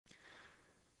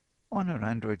On our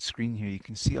Android screen here, you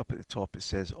can see up at the top it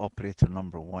says operator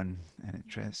number 1, and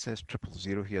it says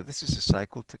 000 here. This is a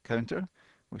cycle counter,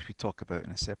 which we talk about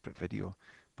in a separate video.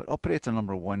 But operator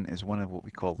number 1 is one of what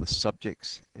we call the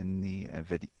subjects in the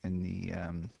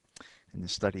in the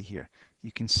study here.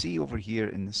 You can see over here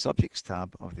in the subjects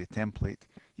tab of the template,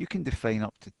 you can define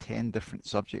up to 10 different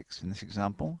subjects. In this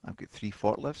example, I've got 3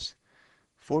 forklifts,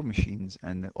 4 machines,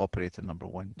 and the operator number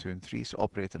 1, 2, and 3. So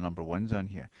operator number 1's on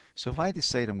here. So if I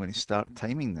decide I'm going to start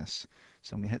timing this,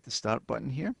 so I'm going to hit the start button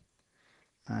here,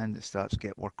 and it starts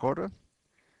get work order,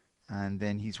 and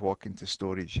then he's walking to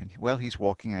storage. And while he's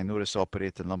walking, I notice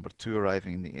operator number 2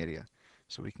 arriving in the area.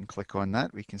 So we can click on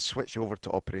that. We can switch over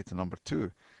to operator number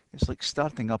 2. It's like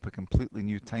starting up a completely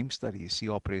new time study. You see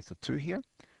operator 2 here,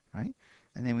 right?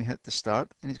 And then we hit the start,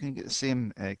 and he's going to get the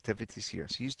same activities here.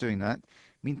 So he's doing that.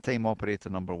 Meantime, operator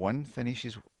number 1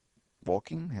 finishes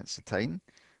walking, hits the time,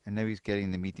 and now he's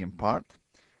getting the medium part,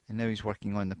 and now he's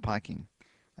working on the packing.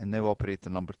 And now operator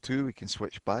number 2, we can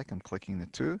switch back. I'm clicking the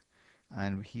 2,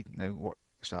 and he now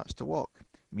starts to walk.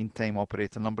 Meantime,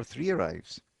 operator number 3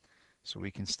 arrives. So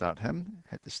we can start him,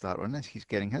 hit the start on this. He's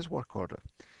getting his work order.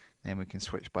 Then we can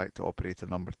switch back to operator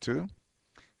number 2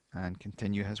 and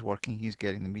continue his working. He's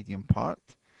getting the medium part.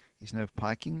 He's now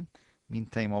packing.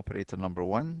 Meantime, operator number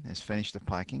 1 has finished the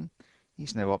packing.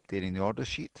 He's now updating the order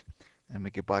sheet. And we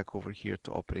go back over here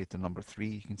to operator number 3.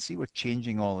 You can see we're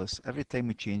changing all this. Every time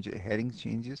we change it, the heading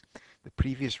changes. The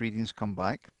previous readings come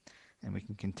back. And we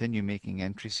can continue making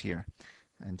entries here.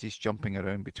 And just jumping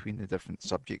around between the different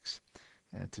subjects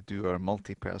to do our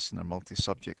multi-person or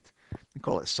multi-subject. We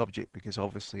call it subject because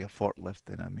obviously a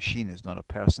forklift in a machine is not a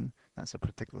person. That's a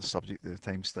particular subject of the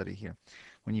time study here.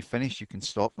 When you finish, you can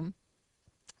stop them.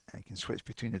 You can switch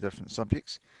between the different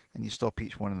subjects, and you stop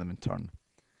each one of them in turn,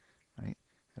 right,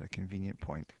 at a convenient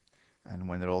point. And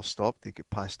when they're all stopped, they get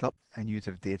passed up, and you'd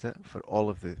have data for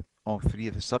all 3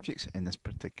 of the subjects in this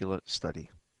particular study.